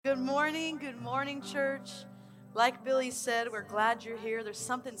Good morning, church. Like Billy said, we're glad you're here. There's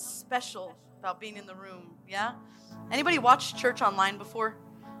something special about being in the room, yeah? Anybody watched church online before?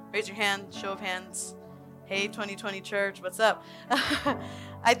 Raise your hand, show of hands. Hey, 2020 church, what's up?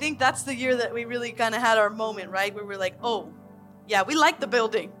 I think that's the year that we really kind of had our moment, right? Where we're like, oh, yeah, we like the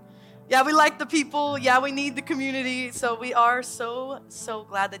building. Yeah, we like the people. Yeah, we need the community. So we are so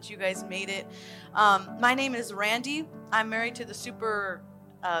glad that you guys made it. My name is Randy. I'm married to the super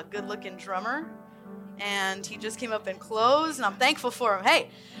good-looking drummer, and he just came up in clothes, and I'm thankful for him. Hey,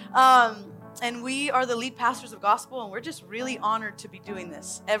 and we are the lead pastors of gospel, and we're just really honored to be doing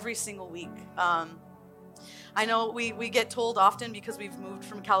this every single week. I know we get told often, because we've moved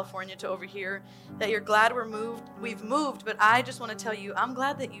from California to over here, that you're glad we've moved, but I just want to tell you, I'm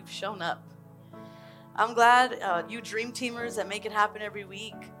glad that you've shown up. I'm glad you dream teamers that make it happen every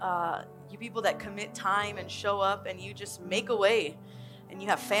week, you people that commit time and show up and you just make a way, and you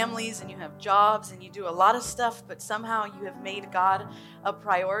have families and you have jobs and you do a lot of stuff, but somehow you have made God a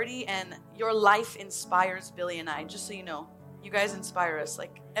priority, and your life inspires Billy and I. Just so you know, you guys inspire us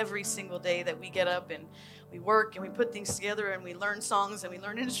like every single day that we get up and we work and we put things together and we learn songs and we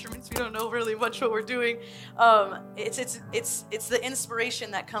learn instruments. We don't know really much what we're doing. It's the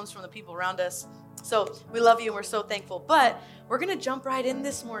inspiration that comes from the people around us. So we love you and we're so thankful. But we're going to jump right in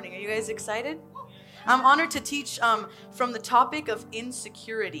this morning. Are you guys excited? I'm honored to teach from the topic of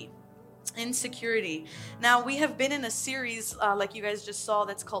insecurity. Insecurity. Now, we have been in a series, like you guys just saw,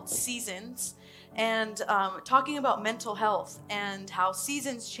 that's called Seasons. And talking about mental health and how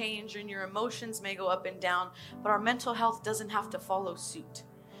seasons change and your emotions may go up and down, but our mental health doesn't have to follow suit.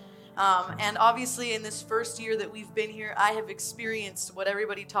 And obviously in this first year that we've been here, I have experienced what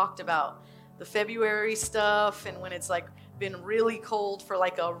everybody talked about, the February stuff, and when it's like been really cold for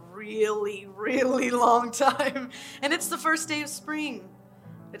like a really, really long time. And it's the first day of spring.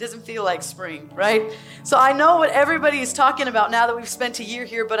 It doesn't feel like spring, right? So I know what everybody is talking about now that we've spent a year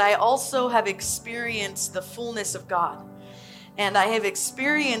here, but I also have experienced the fullness of God. And I have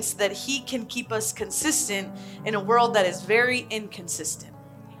experienced that He can keep us consistent in a world that is very inconsistent.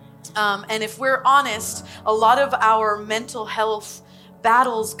 And if we're honest, a lot of our mental health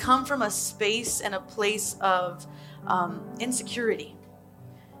battles come from a space and a place of insecurity.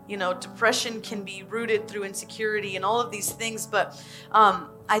 You know, depression can be rooted through insecurity and all of these things, but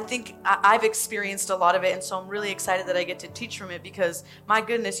I think I've experienced a lot of it, and so I'm really excited that I get to teach from it, because my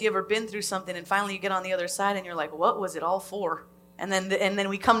goodness, you ever been through something and finally you get on the other side and you're like, what was it all for? And then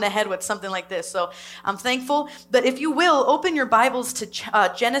we come to head with something like this. So I'm thankful. But if you will, open your Bibles to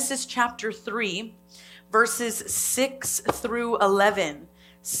Genesis chapter 3, verses 6 through 11.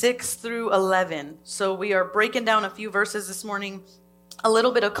 6 through 11. So we are breaking down a few verses this morning. A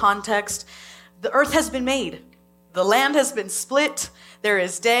little bit of context. The earth has been made. The land has been split. There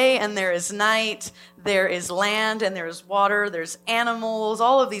is day and there is night. There is land and there is water. There's animals,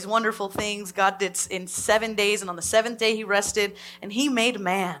 all of these wonderful things. God did in 7 days, and on the seventh day He rested, and He made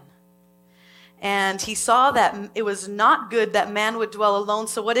man. And He saw that it was not good that man would dwell alone.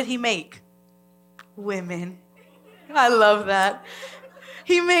 So what did He make? Women. I love that.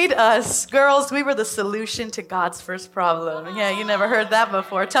 He made us. Girls, we were the solution to God's first problem. Yeah, you never heard that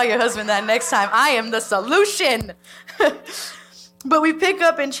before. Tell your husband that next time. I am the solution. But we pick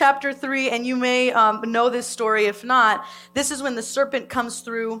up in chapter 3, and you may know this story. If not, this is when the serpent comes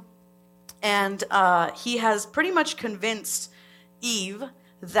through, and he has pretty much convinced Eve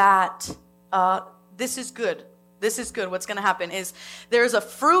that this is good. This is good. What's going to happen is there's a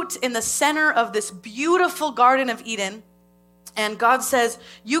fruit in the center of this beautiful Garden of Eden. And God says,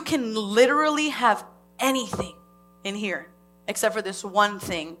 you can literally have anything in here except for this one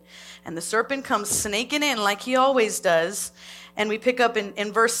thing. And the serpent comes snaking in like he always does. And we pick up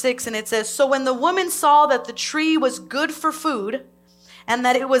in verse 6, and it says, so when the woman saw that the tree was good for food, and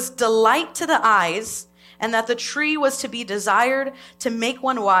that it was delight to the eyes, and that the tree was to be desired to make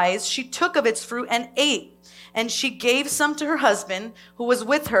one wise, she took of its fruit and ate. And she gave some to her husband who was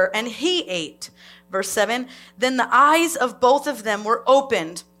with her, and he ate. Verse 7, then the eyes of both of them were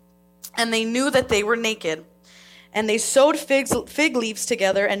opened, and they knew that they were naked. And they sewed fig leaves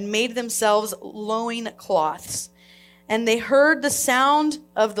together and made themselves loin cloths. And they heard the sound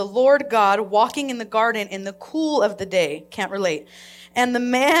of the Lord God walking in the garden in the cool of the day. Can't relate. And the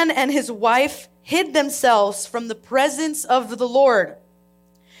man and his wife hid themselves from the presence of the Lord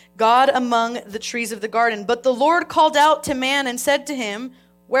God among the trees of the garden. But the Lord called out to man and said to him,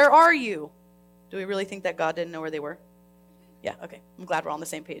 where are you? Do we really think that God didn't know where they were? Yeah, okay. I'm glad we're on the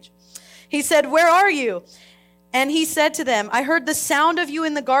same page. He said, where are you? And he said to them, I heard the sound of you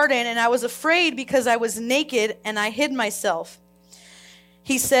in the garden, and I was afraid because I was naked, and I hid myself.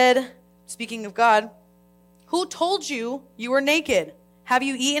 He said, speaking of God, who told you you were naked? Have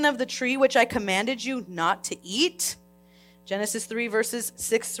you eaten of the tree which I commanded you not to eat? Genesis 3, verses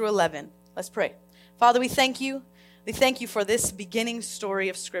 6 through 11. Let's pray. Father, we thank you. We thank you for this beginning story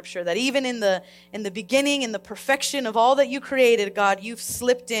of Scripture, that even in the beginning, in the perfection of all that you created, God, you've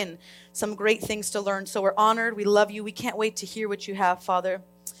slipped in some great things to learn. So we're honored. We love you. We can't wait to hear what you have, Father.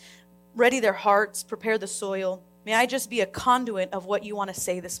 Ready their hearts. Prepare the soil. May I just be a conduit of what you want to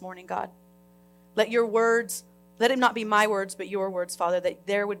say this morning, God. Let your words, let it not be my words, but your words, Father, that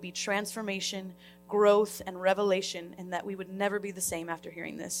there would be transformation, growth, and revelation, and that we would never be the same after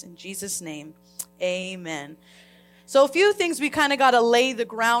hearing this. In Jesus' name, amen. So a few things we kind of got to lay the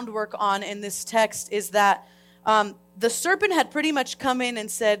groundwork on in this text is that the serpent had pretty much come in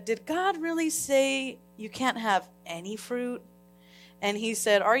and said, did God really say you can't have any fruit? And he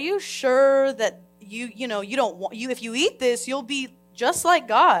said, are you sure that you don't want, if you eat this, you'll be just like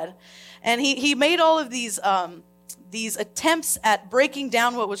God? And he made all of these attempts at breaking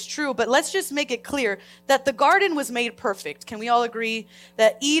down what was true, but let's just make it clear that the garden was made perfect. Can we all agree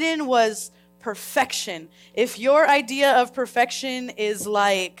that Eden was perfection? If your idea of perfection is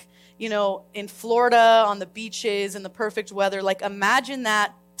like, in Florida on the beaches and the perfect weather, like imagine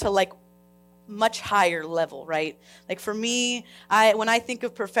that to like much higher level, right? Like for me, when I think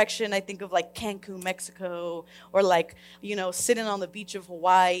of perfection, I think of like Cancun, Mexico, or like, sitting on the beach of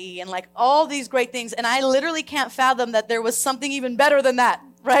Hawaii and like all these great things. And I literally can't fathom that there was something even better than that,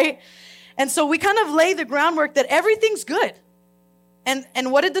 right? And so we kind of lay the groundwork that everything's good.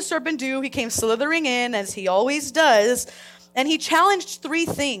 And what did the serpent do? He came slithering in, as he always does, and he challenged three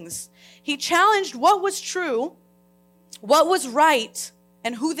things. He challenged what was true, what was right,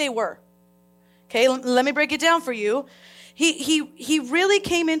 and who they were. Okay, let me break it down for you. He really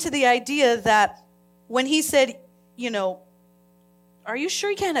came into the idea that when he said, are you sure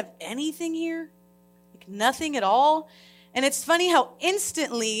you can't have anything here? Like nothing at all? And it's funny how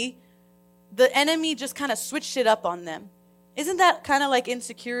instantly the enemy just kind of switched it up on them. Isn't that kind of like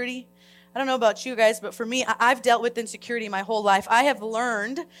insecurity? I don't know about you guys, but for me, I've dealt with insecurity my whole life. I have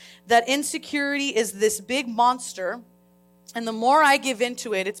learned that insecurity is this big monster, and the more I give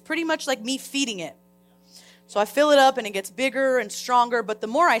into it, it's pretty much like me feeding it. So I fill it up and it gets bigger and stronger, but the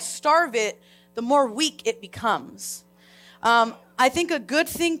more I starve it, the more weak it becomes. I think a good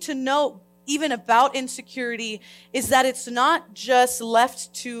thing to know even about insecurity is that it's not just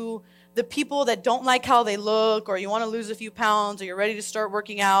left to the people that don't like how they look, or you want to lose a few pounds, or you're ready to start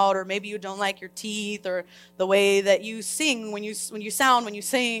working out, or maybe you don't like your teeth, or the way that you sing when you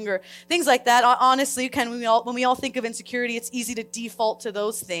sing, or things like that. Honestly, when we all think of insecurity, it's easy to default to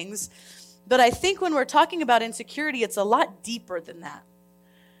those things. But I think when we're talking about insecurity, it's a lot deeper than that.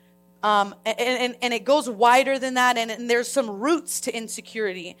 And it goes wider than that, and there's some roots to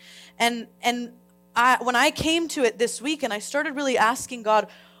insecurity. And when I came to it this week, and I started really asking God,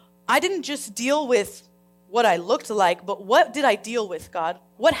 I didn't just deal with what I looked like, but what did I deal with, God?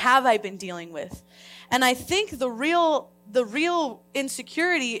 What have I been dealing with? And I think the real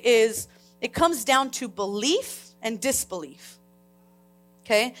insecurity is it comes down to belief and disbelief.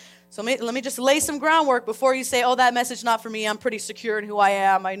 Okay? So let me just lay some groundwork before you say, oh, that message not for me. I'm pretty secure in who I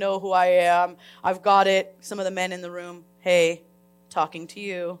am. I know who I am. I've got it. Some of the men in the room, hey, talking to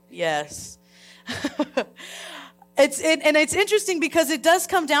you. Yes. It's interesting because it does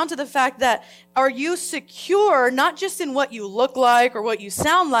come down to the fact that are you secure not just in what you look like or what you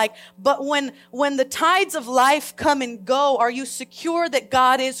sound like, but when the tides of life come and go, are you secure that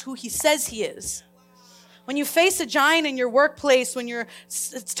God is who he says he is? When you face a giant in your workplace, when you're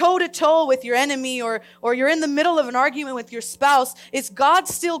toe-to-toe with your enemy, or you're in the middle of an argument with your spouse, is God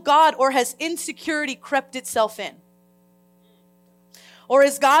still God, or has insecurity crept itself in? Or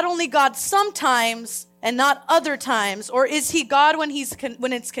is God only God sometimes and not other times? Or is he God when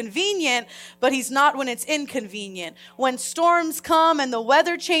it's convenient, but he's not when it's inconvenient? When storms come and the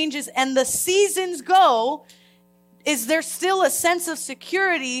weather changes and the seasons go, is there still a sense of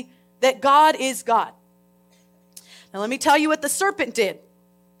security that God is God? Now let me tell you what the serpent did.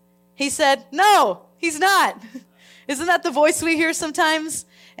 He said, no, he's not. Isn't that the voice we hear sometimes?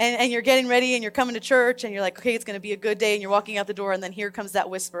 And you're getting ready and you're coming to church and you're like, okay, it's going to be a good day. And you're walking out the door and then here comes that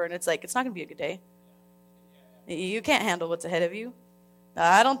whisper and it's like, it's not going to be a good day. You can't handle what's ahead of you.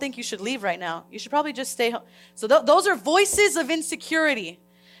 I don't think you should leave right now. You should probably just stay home. So those are voices of insecurity.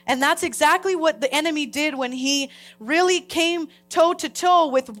 And that's exactly what the enemy did when he really came toe to toe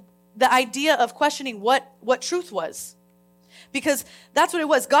with the idea of questioning what truth was. Because that's what it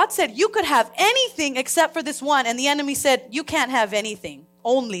was. God said, you could have anything except for this one. And the enemy said, you can't have anything,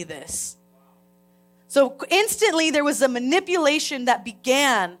 only this. So instantly there was a manipulation that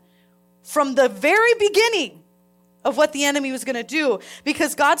began from the very beginning of what the enemy was going to do.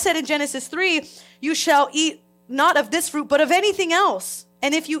 Because God said in Genesis 3, you shall eat not of this fruit, but of anything else.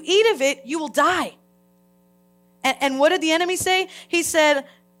 And if you eat of it, you will die. And what did the enemy say? He said,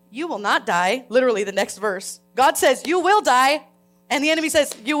 you will not die. Literally the next verse. God says, you will die. And the enemy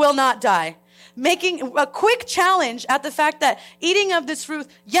says, you will not die. Making a quick challenge at the fact that eating of this fruit,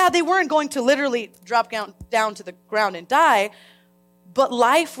 yeah, they weren't going to literally drop down to the ground and die, but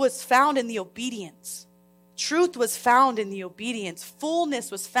life was found in the obedience. Truth was found in the obedience.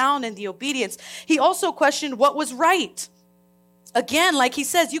 Fullness was found in the obedience. He also questioned what was right. Again, like he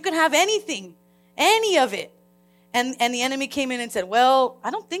says, you can have anything, any of it. And the enemy came in and said, well,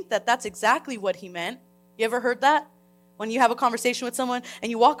 I don't think that that's exactly what he meant. You ever heard that? When you have a conversation with someone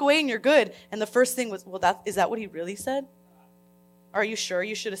and you walk away and you're good. And the first thing was, well, is that what he really said? Are you sure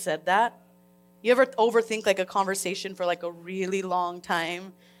you should have said that? You ever overthink like a conversation for like a really long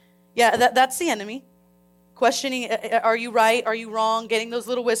time? Yeah, that's the enemy. Questioning, are you right? Are you wrong? Getting those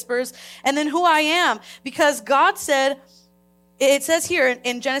little whispers. And then who I am. Because God said, it says here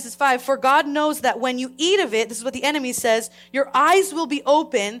in Genesis 5, for God knows that when you eat of it, this is what the enemy says, your eyes will be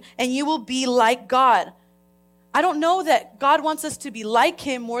open and you will be like God. I don't know that God wants us to be like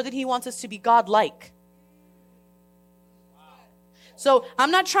him more than he wants us to be God-like. So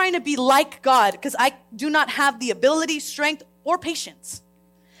I'm not trying to be like God because I do not have the ability, strength, or patience.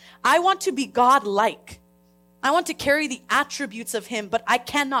 I want to be God-like. I want to carry the attributes of him, but I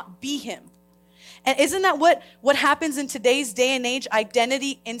cannot be him. And isn't that what happens in today's day and age?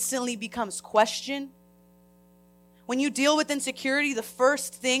 Identity instantly becomes questioned. When you deal with insecurity, the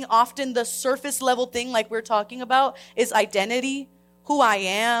first thing, often the surface level thing like we're talking about, is identity. Who I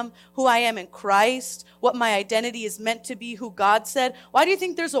am in Christ, what my identity is meant to be, who God said. Why do you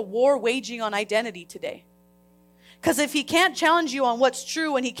think there's a war waging on identity today? Because if he can't challenge you on what's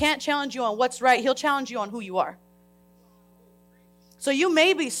true and he can't challenge you on what's right, he'll challenge you on who you are. So you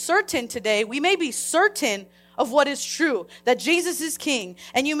may be certain today, we may be certain of what is true, that Jesus is king,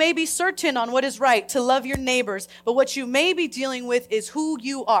 and you may be certain on what is right, to love your neighbors, but what you may be dealing with is who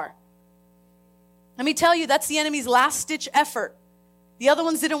you are. Let me tell you, that's the enemy's last-ditch effort. The other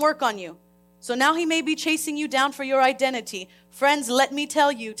ones didn't work on you. So now he may be chasing you down for your identity. Friends, let me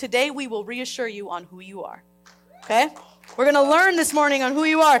tell you, today we will reassure you on who you are. Okay? We're going to learn this morning on who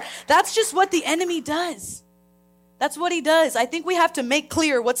you are. That's just what the enemy does. That's what he does. I think we have to make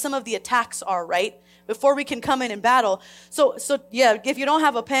clear what some of the attacks are, right? Before we can come in and battle. So yeah, if you don't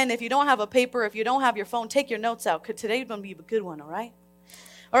have a pen, if you don't have a paper, if you don't have your phone, take your notes out, because today's going to be a good one, all right?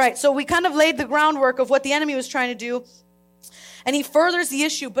 All right, so we kind of laid the groundwork of what the enemy was trying to do, and he furthers the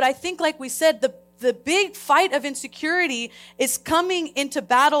issue. But I think, like we said, the big fight of insecurity is coming into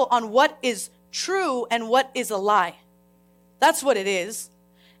battle on what is true and what is a lie. That's what it is.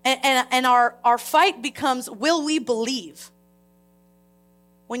 And our fight becomes, will we believe?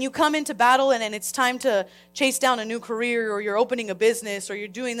 When you come into battle and it's time to chase down a new career, or you're opening a business, or you're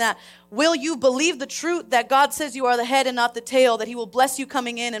doing that, will you believe the truth that God says you are the head and not the tail, that he will bless you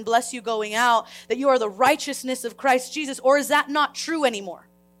coming in and bless you going out, that you are the righteousness of Christ Jesus? Or is that not true anymore?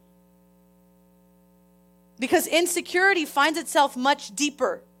 Because insecurity finds itself much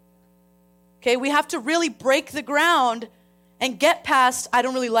deeper. Okay, we have to really break the ground and get past, I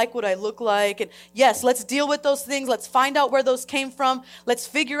don't really like what I look like. And yes, let's deal with those things. Let's find out where those came from. Let's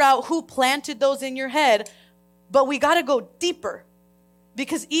figure out who planted those in your head. But we got to go deeper.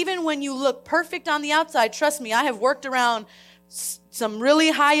 Because even when you look perfect on the outside, trust me, I have worked around some really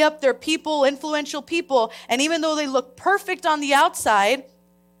high up there people, influential people. And even though they look perfect on the outside,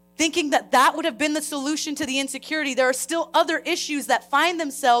 thinking that would have been the solution to the insecurity, there are still other issues that find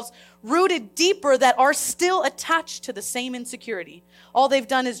themselves rooted deeper that are still attached to the same insecurity. All they've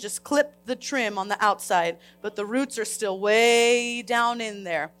done is just clip the trim on the outside, but the roots are still way down in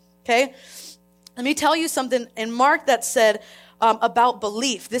there, okay? Let me tell you something in Mark that said about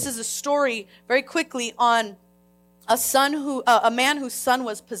belief. This is a story, very quickly, on a man whose son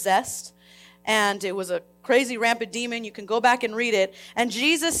was possessed, and it was a crazy rampant demon. You can go back and read it. And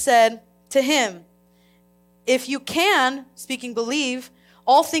Jesus said to him, if you can, speaking believe,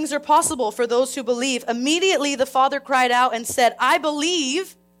 all things are possible for those who believe. Immediately the father cried out and said, I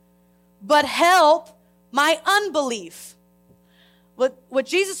believe, but help my unbelief. What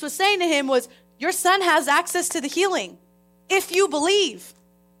Jesus was saying to him was, your son has access to the healing if you believe.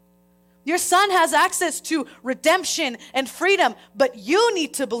 Your son has access to redemption and freedom, but you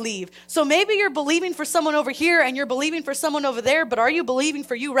need to believe. So maybe you're believing for someone over here and you're believing for someone over there, but are you believing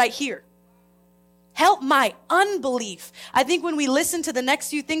for you right here? help my unbelief. I think when we listen to the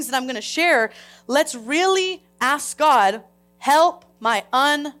next few things that I'm going to share, let's really ask God, help my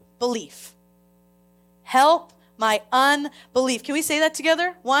unbelief. Help my unbelief. Can we say that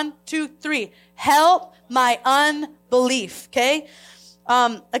together? 1, 2, 3. Help my unbelief, okay?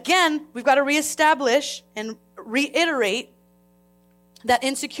 Again, we've got to reestablish and reiterate that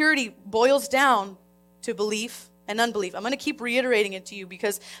insecurity boils down to belief and unbelief. I'm going to keep reiterating it to you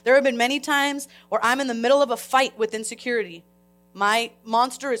because there have been many times where I'm in the middle of a fight with insecurity. My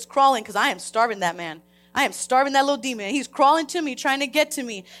monster is crawling because I am starving that man. I am starving that little demon. He's crawling to me, trying to get to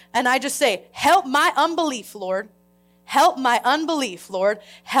me. And I just say, help my unbelief, Lord. Help my unbelief, Lord.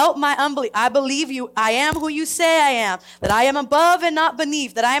 Help my unbelief. I believe you. I am who you say I am. That I am above and not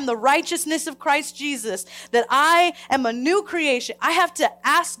beneath. That I am the righteousness of Christ Jesus. That I am a new creation. I have to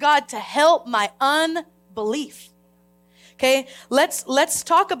ask God to help my unbelief. Okay, let's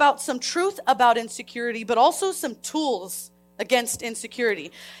talk about some truth about insecurity, but also some tools against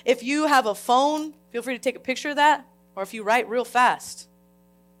insecurity. If you have a phone, feel free to take a picture of that. Or if you write real fast,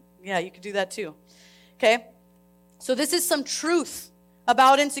 yeah, you could do that too. Okay. So this is some truth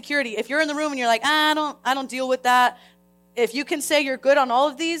about insecurity. If you're in the room and you're like, I don't deal with that. If you can say you're good on all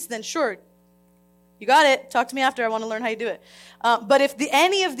of these, then sure, you got it. Talk to me after. I want to learn how you do it. But if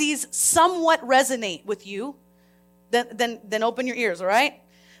any of these somewhat resonate with you, then open your ears, all right?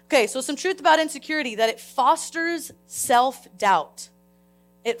 Okay, so some truth about insecurity, that it fosters self-doubt.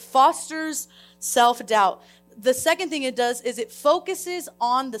 It fosters self-doubt. The second thing it does is it focuses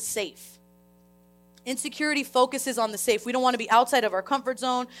on the safe. Insecurity focuses on the safe. We don't want to be outside of our comfort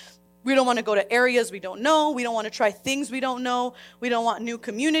zone. We don't want to go to areas we don't know. We don't want to try things we don't know. We don't want new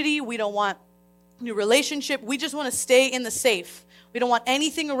community. We don't want new relationship. We just want to stay in the safe. We don't want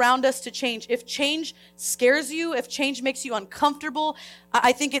anything around us to change. If change scares you, if change makes you uncomfortable,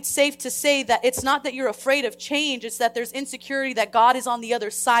 I think it's safe to say that it's not that you're afraid of change. It's that there's insecurity that God is on the other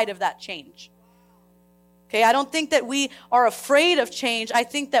side of that change. Okay, I don't think that we are afraid of change. I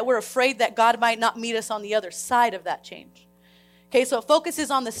think that we're afraid that God might not meet us on the other side of that change. Okay, so it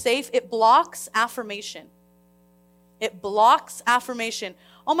focuses on the safe. It blocks affirmation. It blocks affirmation.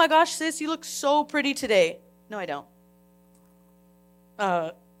 Oh my gosh, sis, you look so pretty today. No, I don't.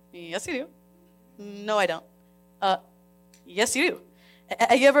 Yes, you do. No, I don't. Yes, you do.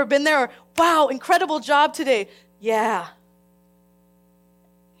 Have you ever been there? Or, wow, incredible job today. Yeah.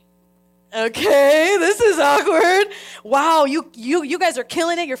 Okay, this is awkward. Wow, you guys are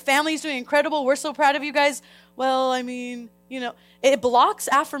killing it. Your family's doing incredible. We're so proud of you guys. Well, I mean, it blocks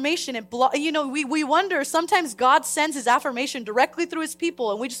affirmation. We wonder, sometimes God sends his affirmation directly through his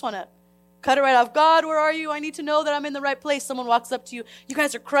people, and we just want to cut it right off. God, where are you? I need to know that I'm in the right place. Someone walks up to you. You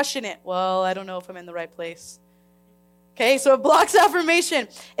guys are crushing it. Well, I don't know if I'm in the right place. Okay, so it blocks affirmation.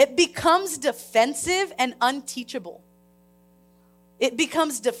 It becomes defensive and unteachable. It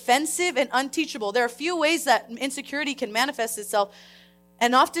becomes defensive and unteachable. There are a few ways that insecurity can manifest itself.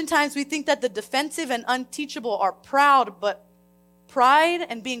 And oftentimes we think that the defensive and unteachable are proud, but pride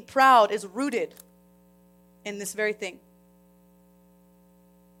and being proud is rooted in this very thing.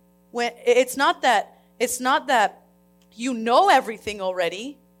 When it's not that you know everything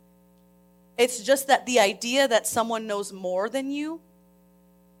already. It's just that the idea that someone knows more than you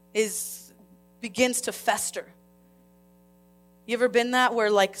begins to fester. You ever been that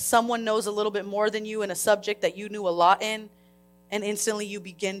where like someone knows a little bit more than you in a subject that you knew a lot in, and instantly you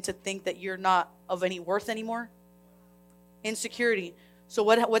begin to think that you're not of any worth anymore? Insecurity. So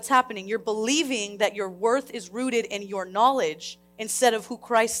what's happening? You're believing that your worth is rooted in your knowledge instead of who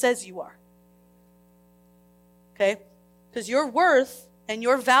Christ says you are. Okay? Because your worth and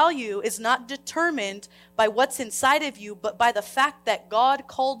your value is not determined by what's inside of you, but by the fact that God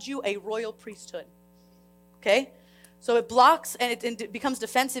called you a royal priesthood. Okay? So it blocks and it becomes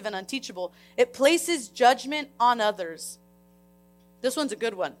defensive and unteachable. It places judgment on others. This one's a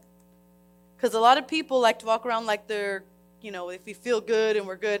good one. Because a lot of people like to walk around like they're, if we feel good and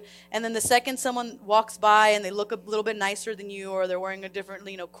we're good. And then the second someone walks by and they look a little bit nicer than you, or they're wearing a different,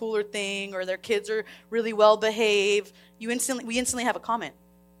 cooler thing, or their kids are really well behaved, we instantly have a comment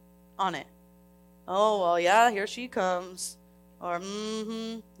on it. Oh, well, yeah, here she comes. Or,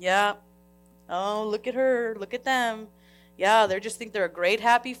 yeah. Oh, look at her. Look at them. Yeah, they just think they're a great,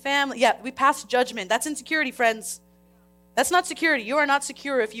 happy family. Yeah, we pass judgment. That's insecurity, friends. That's not security. You are not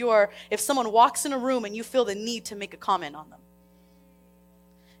secure if someone walks in a room and you feel the need to make a comment on them.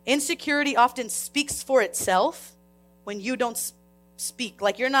 Insecurity often speaks for itself when you don't speak.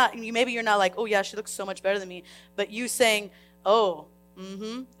 Like maybe you're not like, oh yeah, she looks so much better than me. But you saying, oh,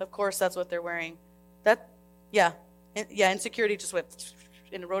 of course that's what they're wearing. Insecurity just went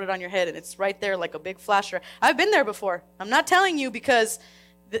and wrote it on your head, and it's right there like a big flasher. I've been there before. I'm not telling you because,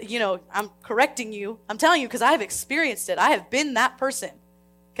 I'm correcting you. I'm telling you because I have experienced it. I have been that person,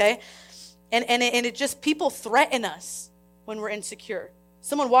 okay? And it just, people threaten us when we're insecure.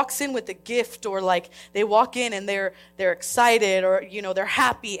 Someone walks in with a gift, or like they walk in and they're excited, or they're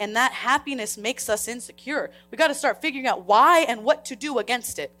happy, and that happiness makes us insecure. We got to start figuring out why and what to do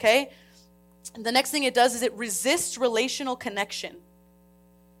against it, okay? And the next thing it does is it resists relational connection.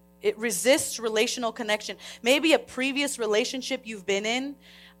 It resists relational connection. Maybe a previous relationship you've been in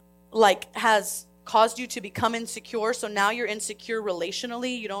has caused you to become insecure, so now you're insecure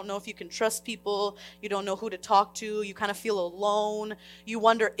relationally. You don't know if you can trust people. You don't know who to talk to. You kind of feel alone. You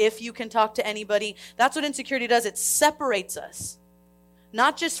wonder if you can talk to anybody. That's what insecurity does. It separates us,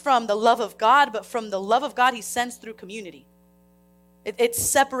 not just from the love of God, but from the love of God he sends through community. It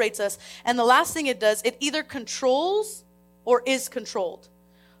separates us. And the last thing it does, it either controls or is controlled.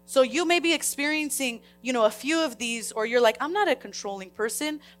 So you may be experiencing, a few of these, or you're like, I'm not a controlling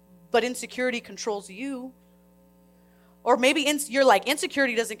person, but insecurity controls you. Or maybe you're like,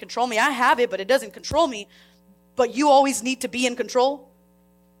 insecurity doesn't control me. I have it, but it doesn't control me. But you always need to be in control.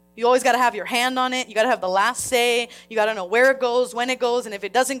 You always got to have your hand on it. You got to have the last say. You got to know where it goes, when it goes, and if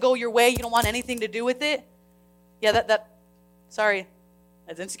it doesn't go your way, you don't want anything to do with it. Yeah, sorry,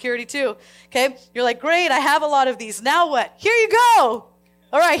 that's insecurity too. Okay, you're like, great, I have a lot of these. Now what? Here you go.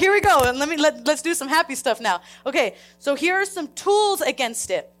 All right, here we go. And let's do some happy stuff now. Okay, so here are some tools against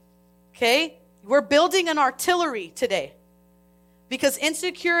it. Okay, we're building an artillery today, because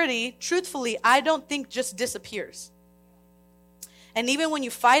insecurity, truthfully, I don't think just disappears. And even when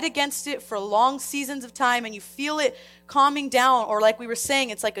you fight against it for long seasons of time and you feel it calming down, or like we were saying,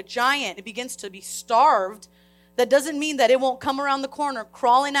 it's like a giant, it begins to be starved, that doesn't mean that it won't come around the corner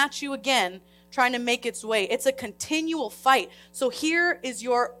crawling at you again, trying to make its way. It's a continual fight. So here is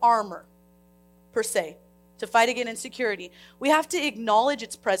your armor, per se, to fight against insecurity. We have to acknowledge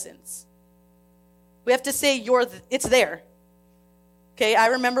its presence. We have to say, it's there. Okay, I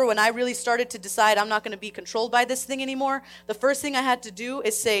remember when I really started to decide I'm not going to be controlled by this thing anymore, the first thing I had to do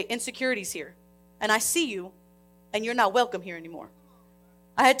is say, insecurity's here. And I see you, and you're not welcome here anymore.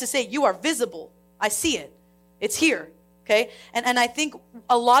 I had to say, you are visible. I see it. It's here, okay? And I think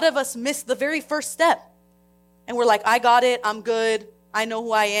a lot of us miss the very first step. And we're like, I got it. I'm good. I know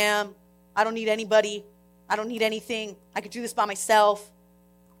who I am. I don't need anybody. I don't need anything. I could do this by myself.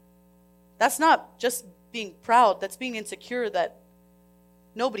 That's not just being proud. That's being insecure that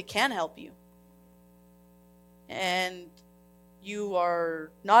nobody can help you. And you are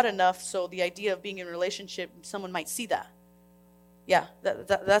not enough, so the idea of being in a relationship, someone might see that. Yeah,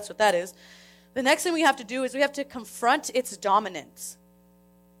 that's what that is. The next thing we have to do is we have to confront its dominance.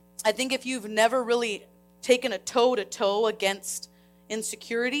 I think if you've never really taken a toe-to-toe against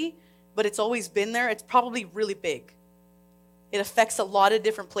insecurity, but it's always been there, it's probably really big. It affects a lot of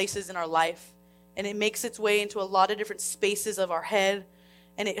different places in our life, and it makes its way into a lot of different spaces of our head,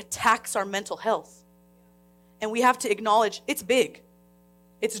 and it attacks our mental health. And we have to acknowledge it's big.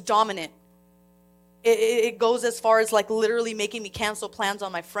 It's dominant. It goes as far as like literally making me cancel plans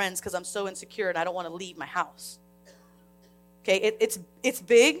on my friends because I'm so insecure and I don't want to leave my house. Okay, it's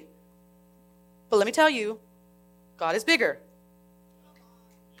big, but let me tell you, God is bigger.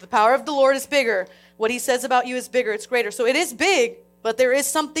 The power of the Lord is bigger. What he says about you is bigger, it's greater. So it is big, but there is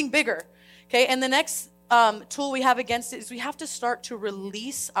something bigger. Okay, and the next tool we have against it is we have to start to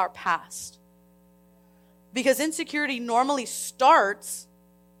release our past. Because insecurity normally starts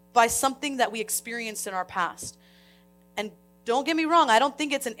by something that we experienced in our past. And don't get me wrong, I don't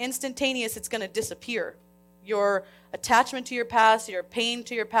think it's an instantaneous, it's going to disappear. Your attachment to your past, your pain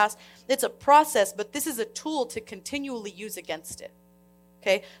to your past, it's a process, but this is a tool to continually use against it.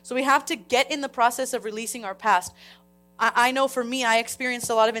 Okay? So we have to get in the process of releasing our past. I know for me, I experienced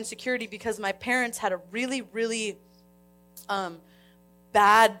a lot of insecurity because my parents had a really, really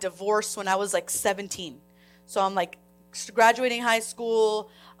bad divorce when I was like 17. So I'm like graduating high school,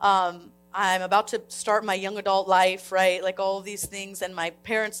 I'm about to start my young adult life, right? Like all of these things, and my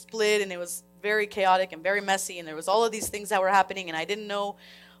parents split, and it was very chaotic and very messy, and there was all of these things that were happening, and I didn't know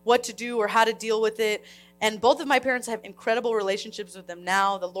what to do or how to deal with it. And both of my parents have incredible relationships with them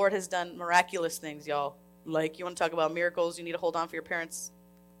now. The Lord has done miraculous things, y'all. Like, you want to talk about miracles, you need to hold on for your parents.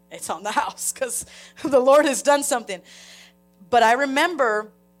 It's on the house, because the Lord has done something. But I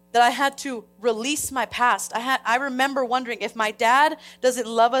remember that I had to release my past. I remember wondering, if my dad doesn't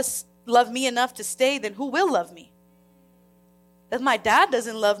love me enough to stay, then who will love me? If my dad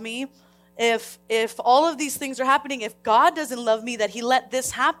doesn't love me, if all of these things are happening, if God doesn't love me, that he let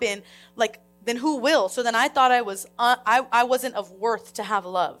this happen, like, then who will? So then I thought I wasn't of worth to have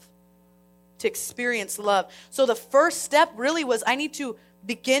love, to experience love. So the first step really was I need to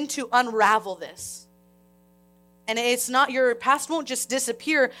begin to unravel this. And it's not, your past won't just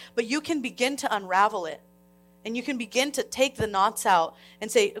disappear, but you can begin to unravel it. And you can begin to take the knots out and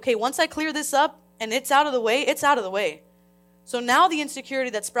say, okay, once I clear this up and it's out of the way, it's out of the way. So now the insecurity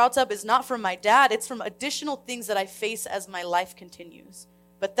that sprouts up is not from my dad, it's from additional things that I face as my life continues.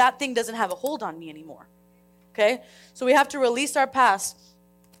 But that thing doesn't have a hold on me anymore. Okay? So we have to release our past.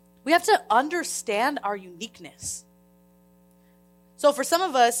 We have to understand our uniqueness. So for some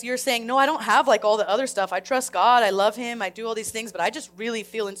of us, you're saying, no, I don't have like all the other stuff. I trust God, I love him, I do all these things, but I just really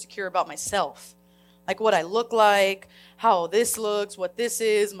feel insecure about myself. Like what I look like, how this looks, what this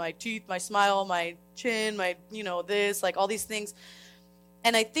is, my teeth, my smile, my chin, my, this, like all these things.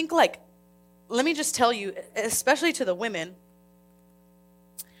 And I think like, let me just tell you, especially to the women,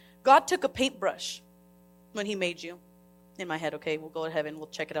 God took a paintbrush when he made you. In my head, okay, we'll go to heaven, we'll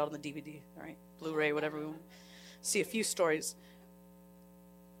check it out on the DVD, all right, Blu-ray, whatever we want. See a few stories.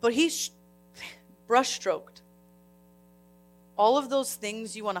 But he brush stroked all of those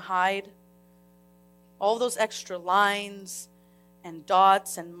things you want to hide, all those extra lines and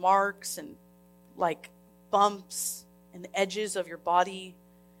dots and marks and like bumps and edges of your body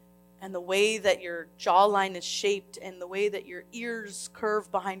and the way that your jawline is shaped and the way that your ears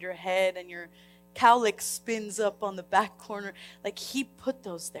curve behind your head and your cowlick spins up on the back corner. Like he put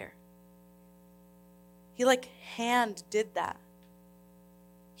those there. He like hand did that.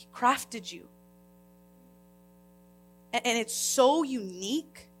 He crafted you. And it's so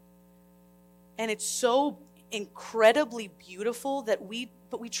unique and it's so incredibly beautiful that we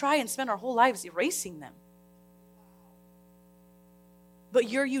try and spend our whole lives erasing them. But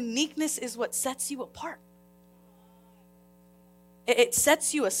your uniqueness is what sets you apart. It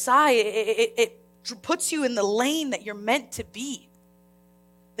sets you aside. It puts you in the lane that you're meant to be.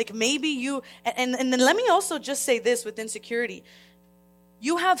 Like maybe you, and then let me also just say this with insecurity.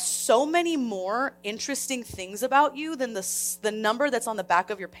 You have so many more interesting things about you than the number that's on the back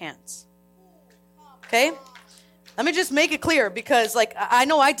of your pants. Okay? Let me just make it clear because like I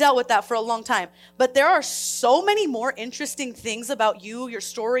know I dealt with that for a long time. But there are so many more interesting things about you, your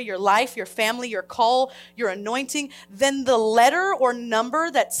story, your life, your family, your call, your anointing than the letter or number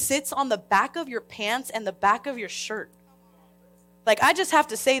that sits on the back of your pants and the back of your shirt. Like I just have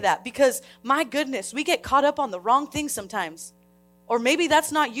to say that because my goodness, we get caught up on the wrong things sometimes. Or maybe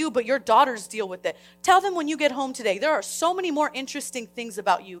that's not you, but your daughters deal with it. Tell them when you get home today, there are so many more interesting things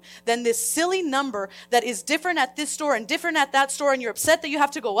about you than this silly number that is different at this store and different at that store, and you're upset that you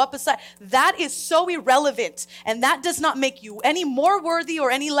have to go up a side. That is so irrelevant, and that does not make you any more worthy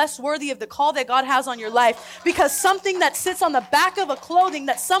or any less worthy of the call that God has on your life because something that sits on the back of a clothing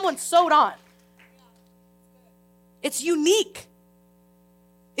that someone sewed on. It's unique.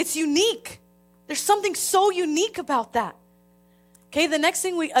 It's unique. There's something so unique about that. Okay, the next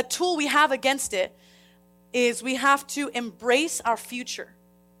thing a tool we have against it is we have to embrace our future.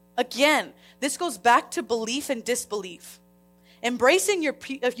 Again, this goes back to belief and disbelief. Embracing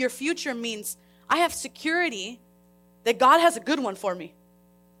your future means I have security that God has a good one for me.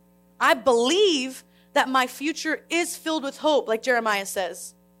 I believe that my future is filled with hope, like Jeremiah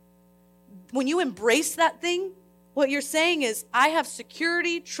says. When you embrace that thing, what you're saying is I have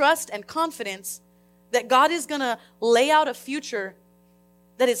security, trust, and confidence that God is going to lay out a future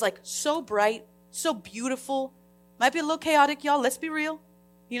that is like so bright, so beautiful. Might be a little chaotic, y'all. Let's be real.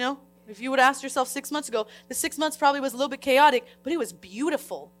 If you would have asked yourself 6 months ago, the 6 months probably was a little bit chaotic, but it was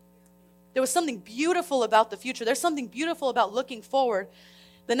beautiful. There was something beautiful about the future. There's something beautiful about looking forward.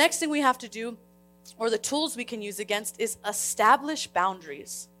 The next thing we have to do, or the tools we can use against, is establish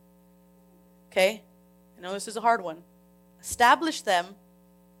boundaries. Okay? I know this is a hard one. Establish them,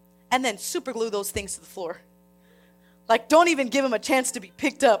 and then super glue those things to the floor. Like, don't even give them a chance to be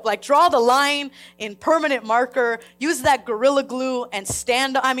picked up. Like, draw the line in permanent marker. Use that Gorilla Glue and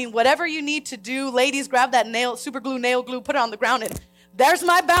whatever you need to do. Ladies, grab that super glue, nail glue, put it on the ground, and there's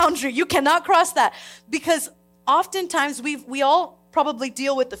my boundary. You cannot cross that. Because oftentimes we all probably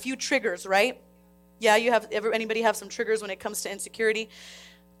deal with a few triggers, right? Yeah, anybody have some triggers when it comes to insecurity?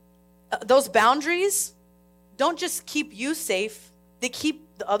 Those boundaries don't just keep you safe. They keep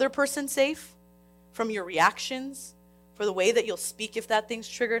the other person safe from your reactions, for the way that you'll speak if that thing's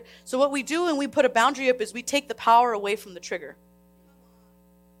triggered. So what we do when we put a boundary up is we take the power away from the trigger.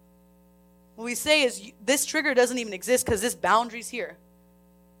 What we say is this trigger doesn't even exist because this boundary's here.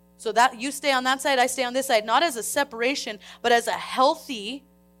 So that you stay on that side, I stay on this side, not as a separation, but as a healthy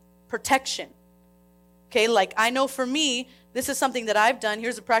protection. Okay, like I know for me, this is something that I've done.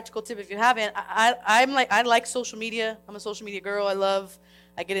 Here's a practical tip if you haven't. I like social media. I'm a social media girl.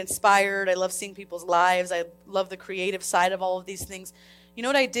 I get inspired. I love seeing people's lives. I love the creative side of all of these things. You know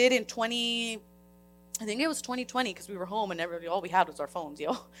what I did in I think it was 2020, because we were home and all we had was our phones,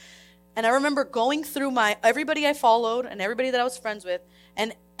 yo. And I remember going through everybody I followed and everybody that I was friends with,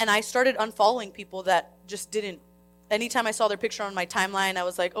 and I started unfollowing people that just didn't. Anytime I saw their picture on my timeline, I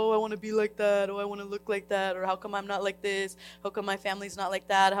was like, oh, I want to be like that. Oh, I want to look like that. Or how come I'm not like this? How come my family's not like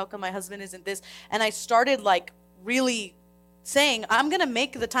that? How come my husband isn't this? And I started like really saying, I'm going to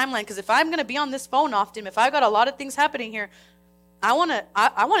make the timeline, because if I'm going to be on this phone often, if I've got a lot of things happening here, I want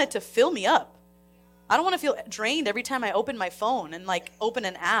it to fill me up. I don't want to feel drained every time I open my phone and like open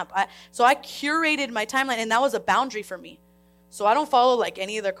an app. So I curated my timeline, and that was a boundary for me. So I don't follow like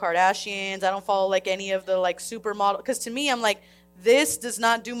any of the Kardashians. I don't follow like any of the like supermodel, because to me, I'm like, this does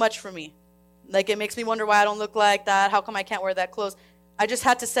not do much for me. Like, it makes me wonder why I don't look like that. How come I can't wear that clothes? I just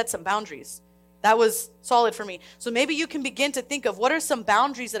had to set some boundaries. That was solid for me. So maybe you can begin to think of, what are some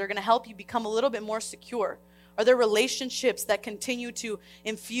boundaries that are going to help you become a little bit more secure? Are there relationships that continue to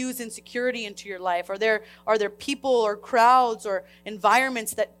infuse insecurity into your life? Are there people or crowds or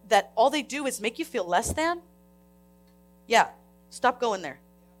environments that all they do is make you feel less than? Yeah, stop going there.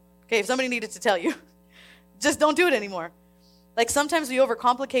 Okay, if somebody needed to tell you, just don't do it anymore. Like, sometimes we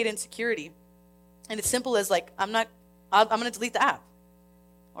overcomplicate insecurity, and it's simple as like, I'm going to delete the app,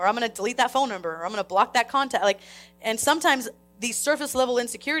 or I'm going to delete that phone number, or I'm going to block that contact. Like, and sometimes these surface level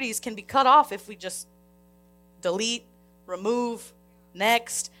insecurities can be cut off if we just delete, remove,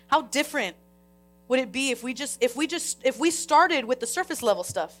 next. How different would it be if we started with the surface level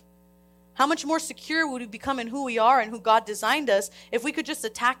stuff? How much more secure would we become in who we are and who God designed us if we could just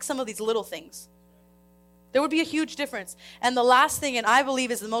attack some of these little things? There would be a huge difference. And the last thing, and I believe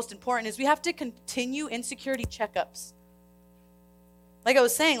is the most important, is we have to continue insecurity checkups. Like I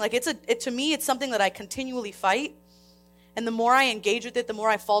was saying, like to me, it's something that I continually fight. And the more I engage with it, the more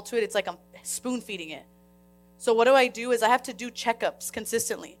I fall to it. It's like I'm spoon feeding it. So what I do is I have to do checkups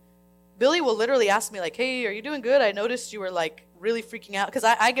consistently. Billy will literally ask me like, hey, are you doing good? I noticed you were like really freaking out. Because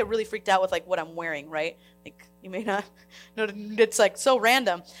I get really freaked out with like what I'm wearing, right? Like, you may not know, it's like so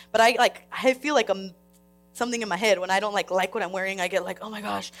random. But I feel like I'm something in my head when I don't like what I'm wearing. I get like, oh my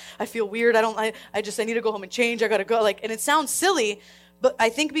gosh, I feel weird. I need to go home and change. I got to go. Like, and it sounds silly, but I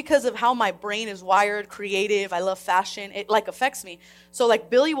think because of how my brain is wired, creative, I love fashion, it like affects me. So like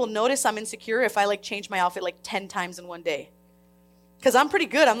Billy will notice I'm insecure if I like change my outfit like 10 times in one day. Because I'm pretty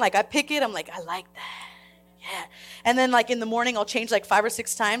good. I'm like, I pick it. I'm like, I like that. Yeah. And then like in the morning, I'll change like 5 or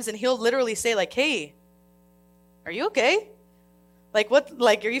 6 times, and he'll literally say like, hey, are you okay? Like, what,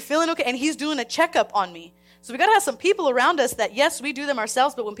 like, are you feeling okay? And he's doing a checkup on me. So we got to have some people around us that, yes, we do them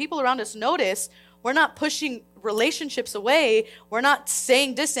ourselves, but when people around us notice, we're not pushing relationships away. We're not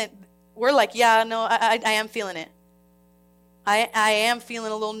staying distant. We're like, yeah, no, I am feeling it. I am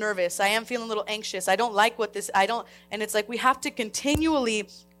feeling a little nervous. I am feeling a little anxious. I don't like and it's like we have to continually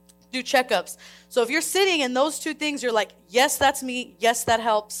do checkups. So if you're sitting in those two things, you're like, yes, that's me. Yes, that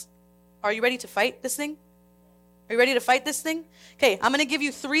helps. Are you ready to fight this thing? Are you ready to fight this thing? Okay, I'm going to give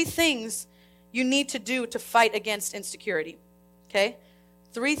you 3 things you need to do to fight against insecurity. Okay?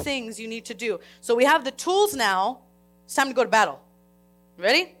 3 things you need to do. So we have the tools now. It's time to go to battle.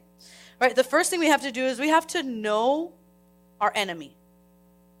 Ready? All right, the first thing we have to do is we have to know our enemy.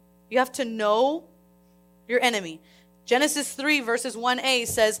 You have to know your enemy. Genesis 3 verses 1a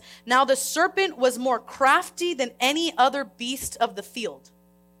says, now the serpent was more crafty than any other beast of the field.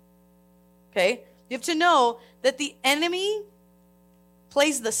 Okay? You have to know that the enemy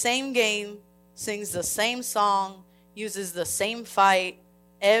plays the same game, sings the same song, uses the same fight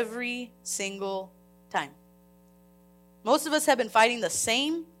every single time. Most of us have been fighting the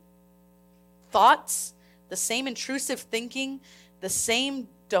same thoughts, the same intrusive thinking, the same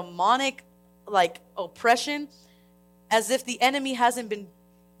demonic like oppression, as if the enemy hasn't been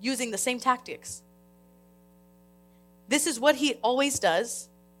using the same tactics. This is what he always does.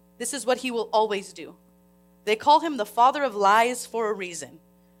 This is what he will always do. They call him the father of lies for a reason.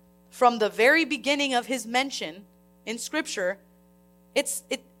 From the very beginning of his mention in Scripture,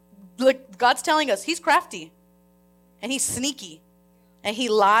 like God's telling us he's crafty and he's sneaky and he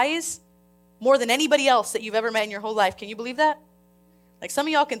lies more than anybody else that you've ever met in your whole life. Can you believe that? Like some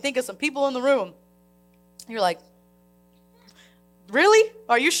of y'all can think of some people in the room. You're like, really?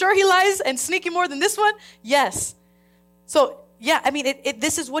 Are you sure he lies and sneaky more than this one? Yes. So, yeah, I mean,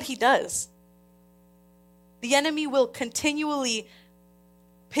 this is what he does. The enemy will continually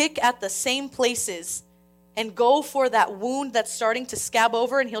pick at the same places and go for that wound that's starting to scab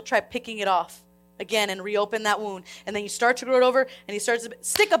over, and he'll try picking it off again and reopen that wound. And then you start to grow it over, and he starts to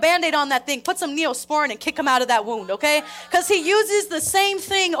stick a Band-Aid on that thing, put some Neosporin and kick him out of that wound, okay? Because he uses the same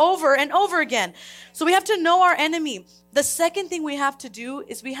thing over and over again. So we have to know our enemy. The second thing we have to do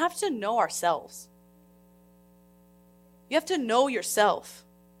is we have to know ourselves. You have to know yourself.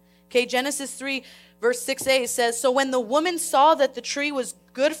 Okay, Genesis 3, verse 6a says, so when the woman saw that the tree was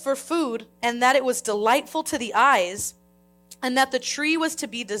good for food, and that it was delightful to the eyes, and that the tree was to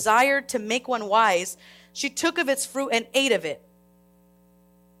be desired to make one wise, she took of its fruit and ate of it.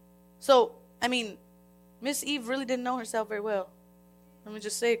 So, I mean, Miss Eve really didn't know herself very well. Let me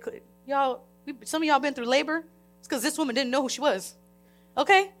just say, some of y'all been through labor. It's because this woman didn't know who she was.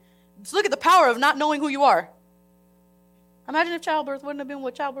 Okay? Just look at the power of not knowing who you are. Imagine if childbirth wouldn't have been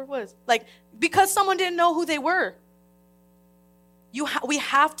what childbirth was. Like, because someone didn't know who they were. We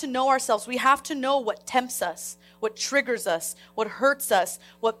have to know ourselves. We have to know what tempts us, what triggers us, what hurts us,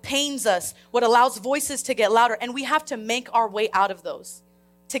 what pains us, what allows voices to get louder. And we have to make our way out of those.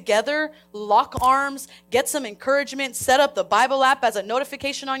 Together, lock arms, get some encouragement, set up the Bible app as a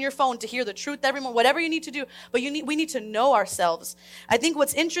notification on your phone to hear the truth every morning, whatever you need to do. But we need to know ourselves. I think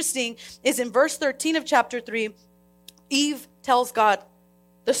what's interesting is in verse 13 of chapter 3, Eve tells God,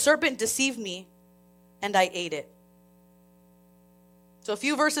 the serpent deceived me and I ate it. So a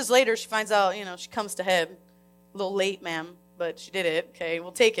few verses later, she finds out, she comes to head. A little late, ma'am, but she did it. Okay,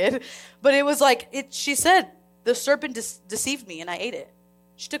 we'll take it. But it was like, she said, the serpent deceived me and I ate it.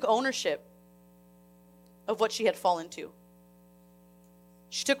 She took ownership of what she had fallen to.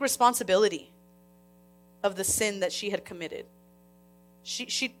 She took responsibility of the sin that she had committed.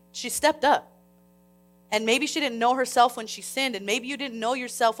 She stepped up. And maybe she didn't know herself when she sinned, and maybe you didn't know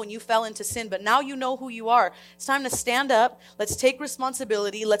yourself when you fell into sin, but now you know who you are. It's time to stand up. Let's take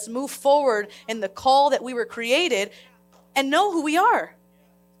responsibility. Let's move forward in the call that we were created and know who we are.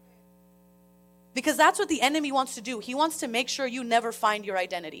 Because that's what the enemy wants to do. He wants to make sure you never find your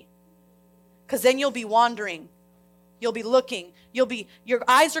identity. Because then you'll be wandering. You'll be looking. Your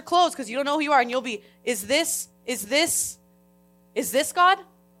eyes are closed because you don't know who you are, and you'll be, is this God?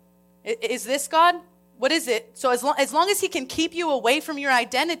 Is this God? What is it? So as long as he can keep you away from your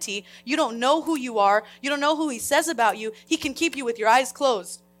identity, you don't know who you are, you don't know who he says about you, he can keep you with your eyes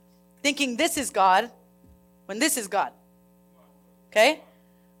closed, thinking this is God, when this is God. Okay?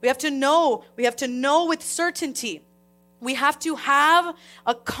 We have to know with certainty. We have to have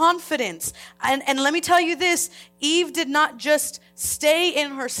a confidence. And let me tell you this, Eve did not just stay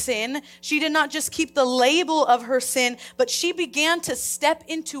in her sin. She did not just keep the label of her sin, but she began to step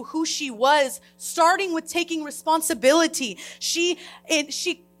into who she was, starting with taking responsibility. She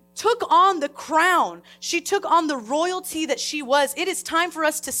took on the crown. She took on the royalty that she was. It is time for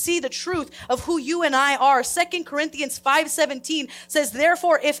us to see the truth of who you and I are. 2 Corinthians 5:17 says,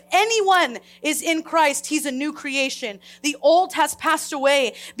 therefore, if anyone is in Christ, he's a new creation. The old has passed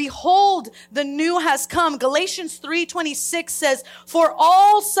away. Behold, the new has come. Galatians 3:26 says, for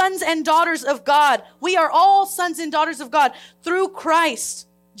all sons and daughters of God, we are all sons and daughters of God through Christ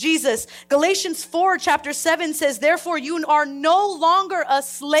Jesus. Galatians 4 chapter 7 says, therefore you are no longer a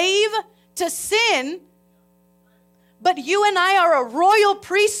slave to sin, but you and I are a royal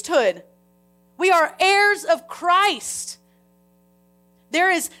priesthood. We are heirs of Christ.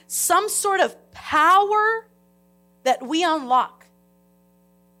 There is some sort of power that we unlock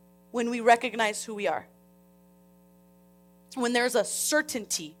when we recognize who we are. When there's a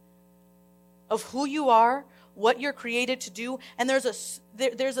certainty of who you are, what you're created to do, and there's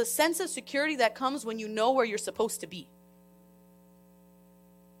a sense of security that comes when you know where you're supposed to be.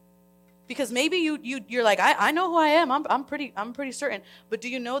 Because maybe you're like, I know who I am. I'm pretty certain. But do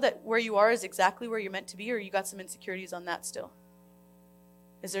you know that where you are is exactly where you're meant to be, or you got some insecurities on that still?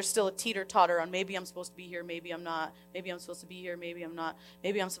 Is there still a teeter-totter on maybe I'm supposed to be here, maybe I'm not, maybe I'm supposed to be here, maybe I'm not,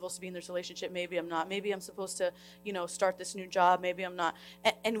 maybe I'm supposed to be in this relationship, maybe I'm not, maybe I'm supposed to, start this new job, maybe I'm not.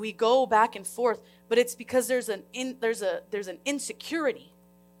 And we go back and forth, but it's because there's an insecurity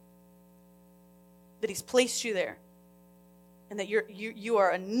that he's placed you there, and that you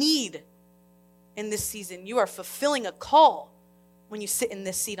are a need in this season. You are fulfilling a call when you sit in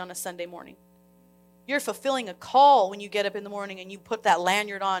this seat on a Sunday morning. You're fulfilling a call when you get up in the morning and you put that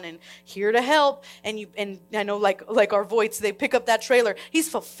lanyard on and here to help. And I know like our Voights, they pick up that trailer. He's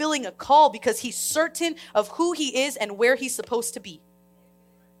fulfilling a call because he's certain of who he is and where he's supposed to be.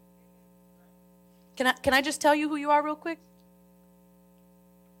 Can I just tell you who you are real quick?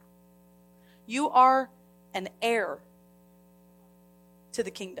 You are an heir to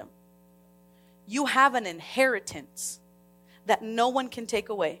the kingdom. You have an inheritance that no one can take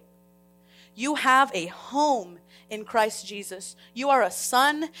away. You have a home in Christ Jesus. You are a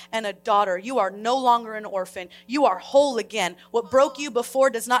son and a daughter. You are no longer an orphan. You are whole again. What broke you before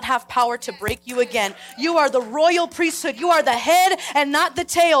does not have power to break you again. You are the royal priesthood. You are the head and not the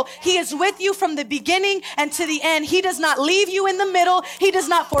tail. He is with you from the beginning and to the end. He does not leave you in the middle. He does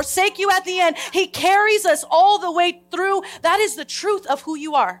not forsake you at the end. He carries us all the way through. That is the truth of who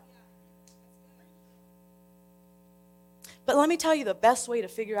you are. But let me tell you the best way to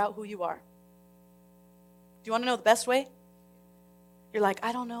figure out who you are. Do you want to know the best way? You're like,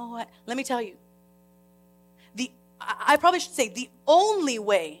 I don't know what. Let me tell you. I probably should say the only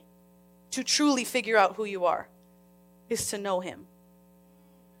way to truly figure out who you are is to know him.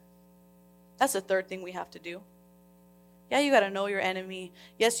 That's the third thing we have to do. Yeah, you got to know your enemy.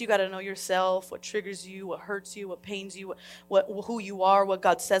 Yes, you got to know yourself, what triggers you, what hurts you, what pains you, who you are, what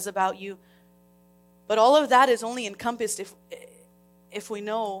God says about you. But all of that is only encompassed if we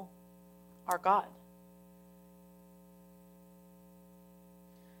know our God.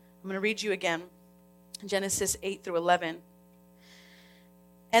 I'm going to read you again, Genesis 8 through 11.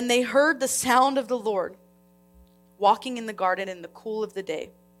 And they heard the sound of the Lord walking in the garden in the cool of the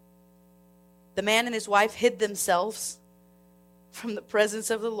day. The man and his wife hid themselves from the presence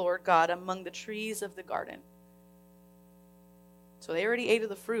of the Lord God among the trees of the garden. So they already ate of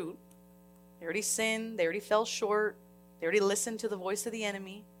the fruit. They already sinned. They already fell short. They already listened to the voice of the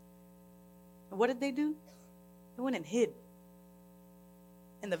enemy. And what did they do? They went and hid.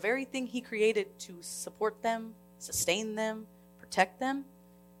 And the very thing he created to support them, sustain them, protect them,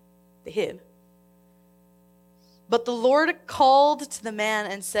 they hid. But the Lord called to the man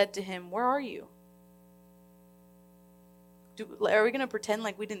and said to him, where are you? Are we going to pretend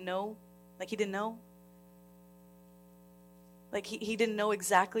like we didn't know? Like he didn't know? Like he didn't know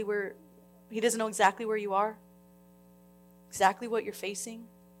exactly where, he doesn't know exactly where you are? Exactly what you're facing?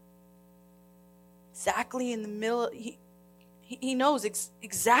 Exactly in the middle. He knows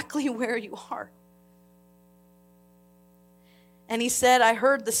exactly where you are. And he said, I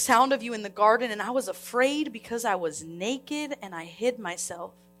heard the sound of you in the garden, and I was afraid because I was naked and I hid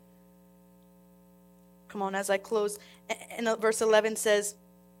myself. Come on, as I close. And verse 11 says,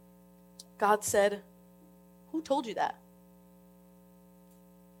 God said, who told you that?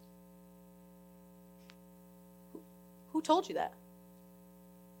 Who told you that?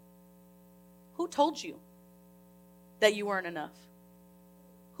 Who told you that you weren't enough?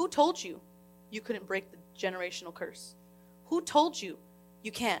 Who told you you couldn't break the generational curse? Who told you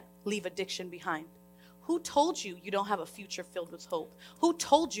you can't leave addiction behind? Who told you you don't have a future filled with hope? Who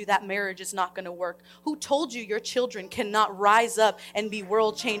told you that marriage is not going to work? Who told you your children cannot rise up and be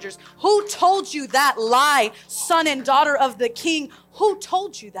world changers? Who told you that lie, son and daughter of the King? Who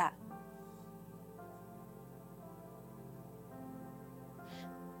told you that?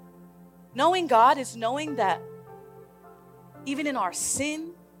 Knowing God is knowing that even in our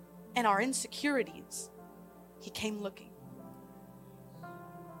sin and our insecurities, he came looking.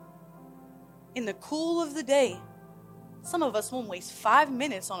 In the cool of the day, some of us won't waste 5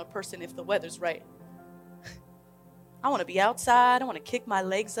 minutes on a person if the weather's right. I want to be outside. I want to kick my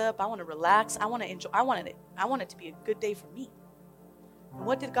legs up. I want to relax. I want to enjoy. I want it to be a good day for me. And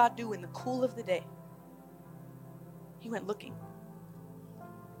what did God do in the cool of the day? He went looking.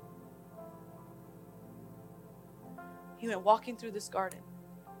 He went walking through this garden.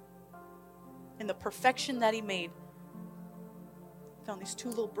 And the perfection that he made, found these two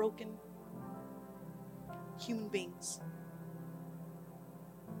little broken human beings.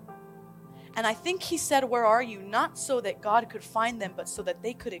 And I think he said, where are you? Not so that God could find them, but so that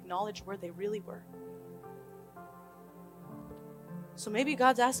they could acknowledge where they really were. So maybe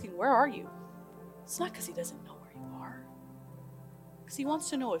God's asking, where are you? It's not because he doesn't know where you are. Because he wants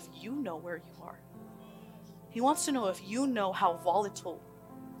to know if you know where you are. He wants to know if you know how volatile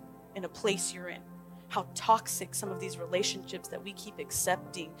in a place you're in. How toxic some of these relationships that we keep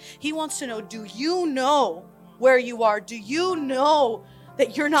accepting. He wants to know, do you know where you are? Do you know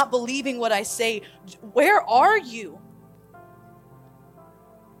that you're not believing what I say? Where are you?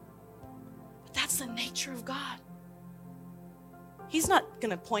 But that's the nature of God. He's not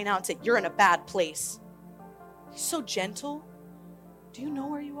going to point out and say, you're in a bad place. He's so gentle. Do you know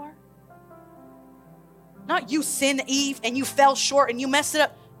where you are? Not you sin, Eve, and you fell short and you messed it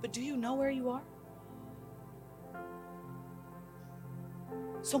up. But do you know where you are?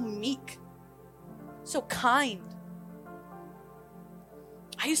 So meek, so kind.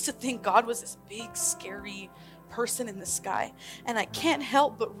 I used to think God was this big, scary person in the sky. And I can't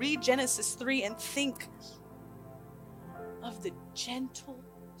help but read Genesis 3 and think of the gentle,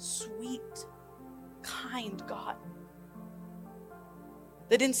 sweet, kind God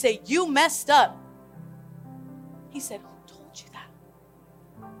They didn't say, you messed up. He said, who told you that?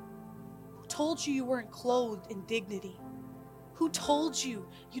 Who told you you weren't clothed in dignity? Who told you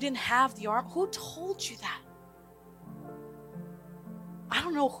you didn't have the arm? Who told you that? I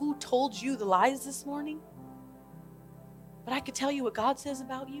don't know who told you the lies this morning, but I could tell you what God says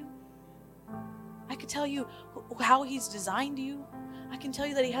about you. I could tell you how he's designed you. I can tell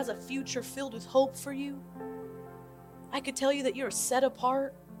you that he has a future filled with hope for you. I could tell you that you're set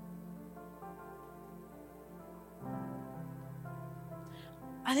apart.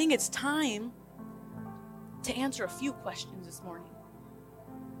 I think it's time to answer a few questions this morning.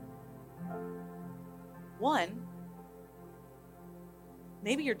 One,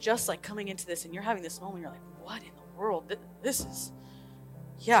 maybe you're just like coming into this and you're having this moment, you're like, what in the world? This is,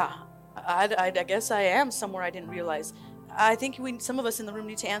 yeah, I guess I am somewhere I didn't realize. I think some of us in the room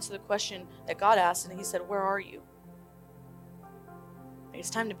need to answer the question that God asked, and he said, where are you? It's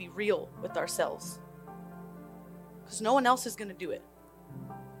time to be real with ourselves, because no one else is going to do it.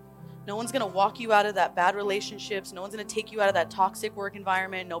 No one's going to walk you out of that bad relationships. No one's going to take you out of that toxic work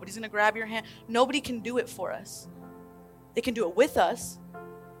environment. Nobody's going to grab your hand. Nobody can do it for us. They can do it with us,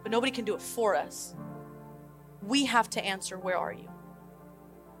 but nobody can do it for us. We have to answer, where are you?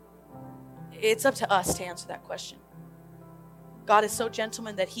 It's up to us to answer that question. God is so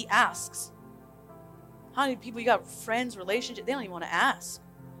gentleman that he asks. How many people you got, friends, relationships, they don't even want to ask.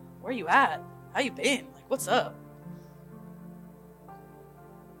 Where are you at? How you been? Like, what's up?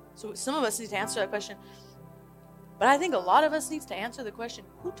 So some of us need to answer that question. But I think a lot of us needs to answer the question,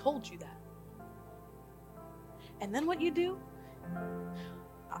 who told you that? And then what you do,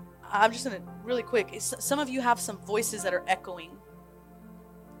 I'm just going to really quick. Some of you have some voices that are echoing.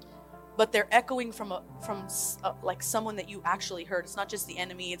 But they're echoing from like someone that you actually heard. It's not just the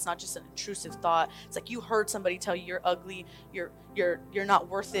enemy. It's not just an intrusive thought. It's like you heard somebody tell you you're ugly, you're not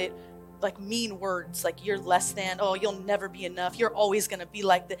worth it. Like mean words, like you're less than, oh, you'll never be enough. You're always going to be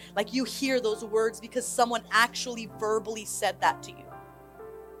like that. Like you hear those words because someone actually verbally said that to you.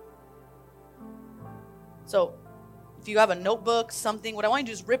 So if you have a notebook, something, what I want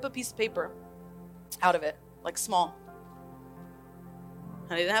you to do is rip a piece of paper out of it, like small.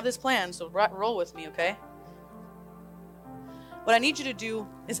 I didn't have this plan, so roll with me, okay? What I need you to do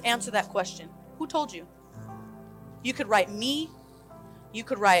is answer that question. Who told you? You could write me. You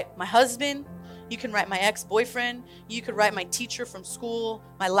could write my husband. You can write my ex-boyfriend. You could write my teacher from school,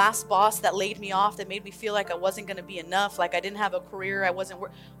 my last boss that laid me off, that made me feel like I wasn't going to be enough, like I didn't have a career, I wasn't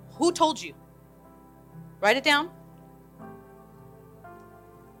Who told you? Write it down.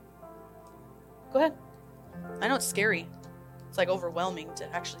 Go ahead. I know it's scary. It's like overwhelming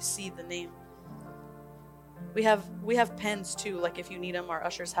to actually see the name. We have pens too. Like if you need them, our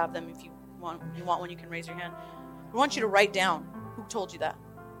ushers have them. If you want one, you can raise your hand. We want you to write down who told you that.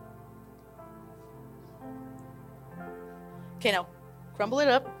 Okay, now crumble it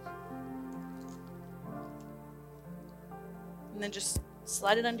up, and then just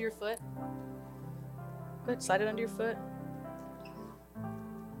slide it under your foot. Good, slide it under your foot,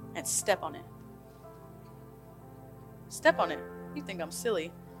 and step on it. Step on it. You think I'm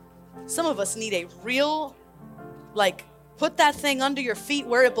silly? Some of us need a real, like, put that thing under your feet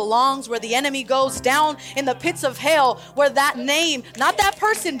where it belongs, where the enemy goes down in the pits of hell, where that name, not that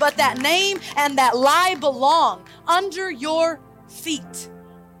person, but that name and that lie belong, under your feet.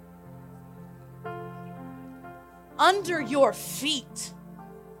 Under your feet.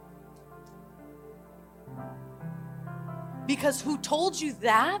 Because who told you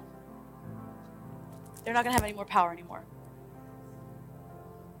that? They're not going to have any more power anymore.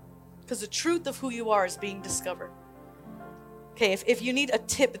 Because the truth of who you are is being discovered. Okay, if you need a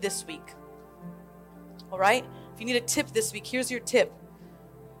tip this week, all right? If you need a tip this week, here's your tip.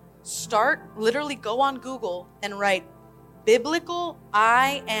 Literally go on Google and write biblical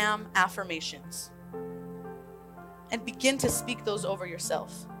I am affirmations. And begin to speak those over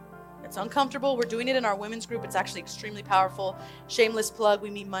yourself. It's uncomfortable. We're doing it in our women's group. It's actually extremely powerful. Shameless plug. We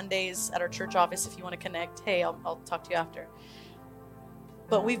meet Mondays at our church office if you want to connect. Hey, I'll talk to you after.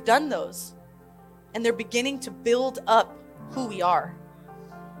 But we've done those. And they're beginning to build up who we are.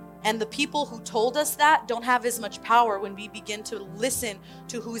 And the people who told us that don't have as much power when we begin to listen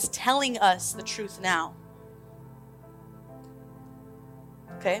to who's telling us the truth now.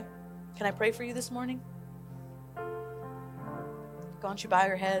 Okay? Can I pray for you this morning? Why don't you bow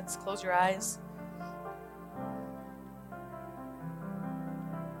your heads, close your eyes.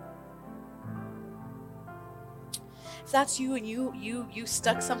 If that's you and you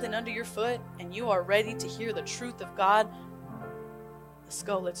stuck something under your foot and you are ready to hear the truth of God, let's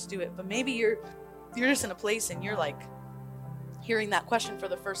go, let's do it. But maybe you're just in a place and you're like, hearing that question for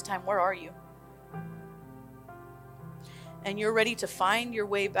the first time, where are you? And you're ready to find your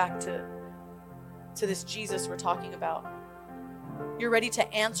way back to this Jesus we're talking about. You're ready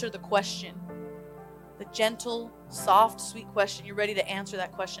to answer the question. The gentle, soft, sweet question. You're ready to answer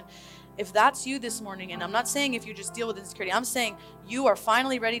that question. If that's you this morning, and I'm not saying if you just deal with insecurity, I'm saying you are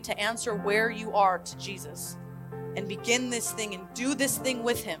finally ready to answer where you are to Jesus and begin this thing and do this thing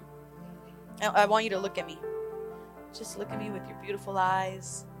with him. I want you to look at me. Just look at me with your beautiful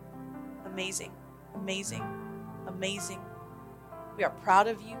eyes. Amazing, amazing, amazing. We are proud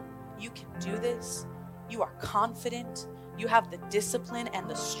of you. You can do this. You are confident. You have the discipline and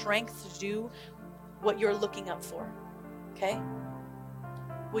the strength to do what you're looking up for. Okay?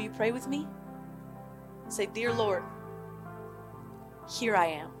 Will you pray with me? Say, dear Lord, here I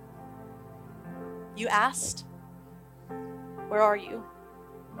am. You asked, where are you?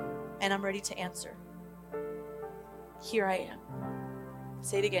 And I'm ready to answer. Here I am.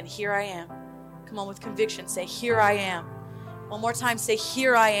 Say it again, here I am. Come on, with conviction, say, here I am. One more time, say,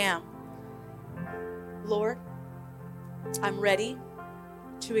 here I am. Lord, I'm ready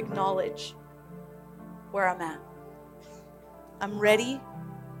to acknowledge where I'm at. I'm ready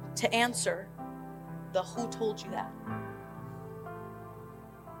to answer the who told you that.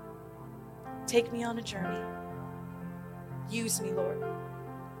 Take me on a journey. Use me, Lord.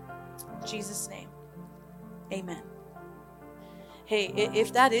 In Jesus' name, amen. Hey,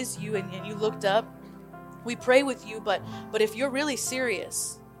 if that is you and you looked up, we pray with you, but if you're really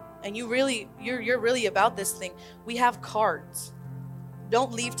serious and you're really about this thing, we have cards.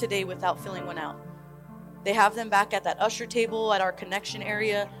 Don't leave today without filling one out. They have them back at that usher table at our connection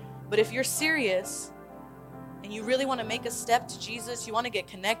area. But if you're serious and you really want to make a step to Jesus, you want to get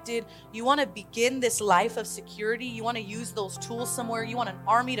connected, you want to begin this life of security, you want to use those tools somewhere, you want an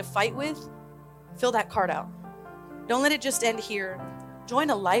army to fight with, fill that card out. Don't let it just end here. Join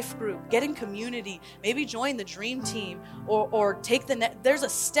a life group, get in community, maybe join the dream team or take there's a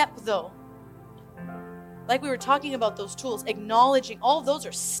step though. Like we were talking about those tools, acknowledging, all of those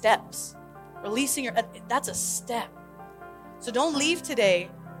are steps. Releasing that's a step. So don't leave today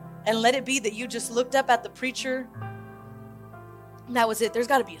and let it be that you just looked up at the preacher and that was it. There's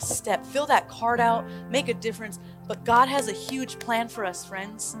got to be a step. Fill that card out, make a difference. But God has a huge plan for us,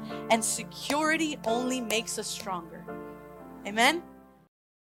 friends. And security only makes us stronger. Amen?